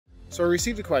So I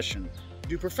received a question.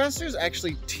 Do professors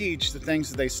actually teach the things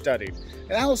that they studied?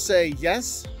 And I will say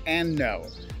yes and no.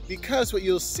 Because what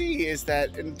you'll see is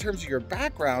that in terms of your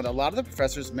background, a lot of the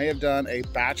professors may have done a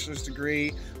bachelor's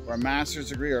degree or a master's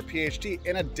degree or a PhD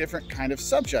in a different kind of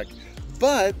subject.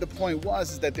 But the point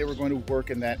was that they were going to work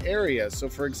in that area. So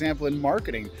for example, in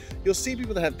marketing, you'll see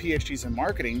people that have PhDs in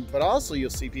marketing, but also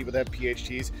you'll see people that have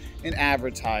PhDs in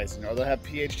advertising, or they'll have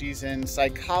PhDs in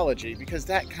psychology, because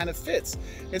that kind of fits.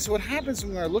 And so what happens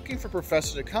when we're looking for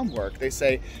professors to come work, they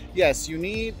say, yes, you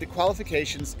need the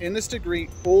qualifications in this degree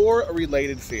or a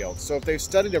related field. So if they've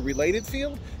studied a related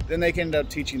field, then they can end up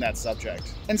teaching that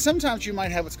subject. And sometimes you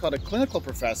might have what's called a clinical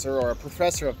professor or a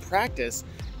professor of practice.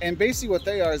 And basically what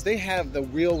they are is they have the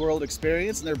real world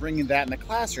experience and they're bringing that in the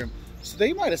classroom. So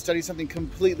they might have studied something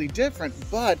completely different,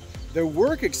 but their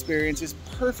work experience is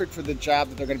perfect for the job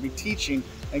that they're going to be teaching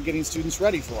and getting students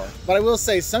ready for. But I will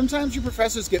say, sometimes you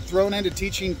professors get thrown into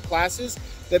teaching classes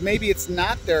that maybe it's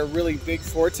not their really big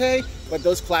forte, but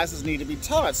those classes need to be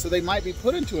taught. So they might be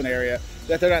put into an area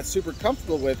that they're not super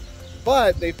comfortable with,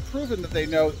 but they've proven that they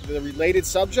know the related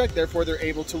subject, therefore they're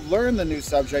able to learn the new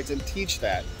subject and teach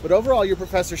that. But overall, your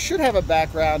professor should have a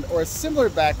background or a similar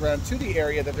background to the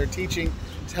area that they're teaching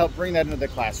to help bring that into the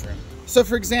classroom. So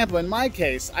for example, in my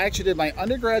case, I actually did my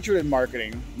undergraduate in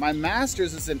marketing, my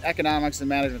master's is in economics and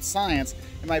management science,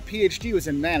 and my PhD was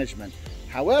in management.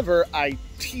 However, I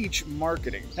teach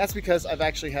marketing. That's because I've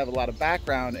actually have a lot of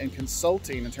background in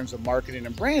consulting in terms of marketing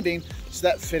and branding, so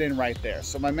that fit in right there.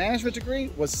 So my management degree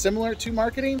was similar to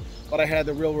marketing, but I had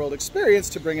the real world experience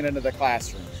to bring it into the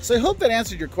classroom. So I hope that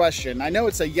answered your question. I know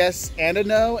it's a yes and a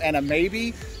no and a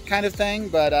maybe kind of thing,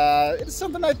 but it's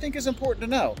something I think is important to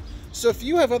know. So if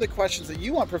you have other questions that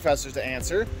you want professors to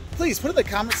answer, please put it in the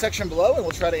comment section below and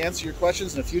we'll try to answer your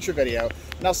questions in a future video.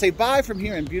 And I'll say bye from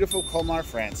here in beautiful Colmar,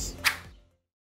 France.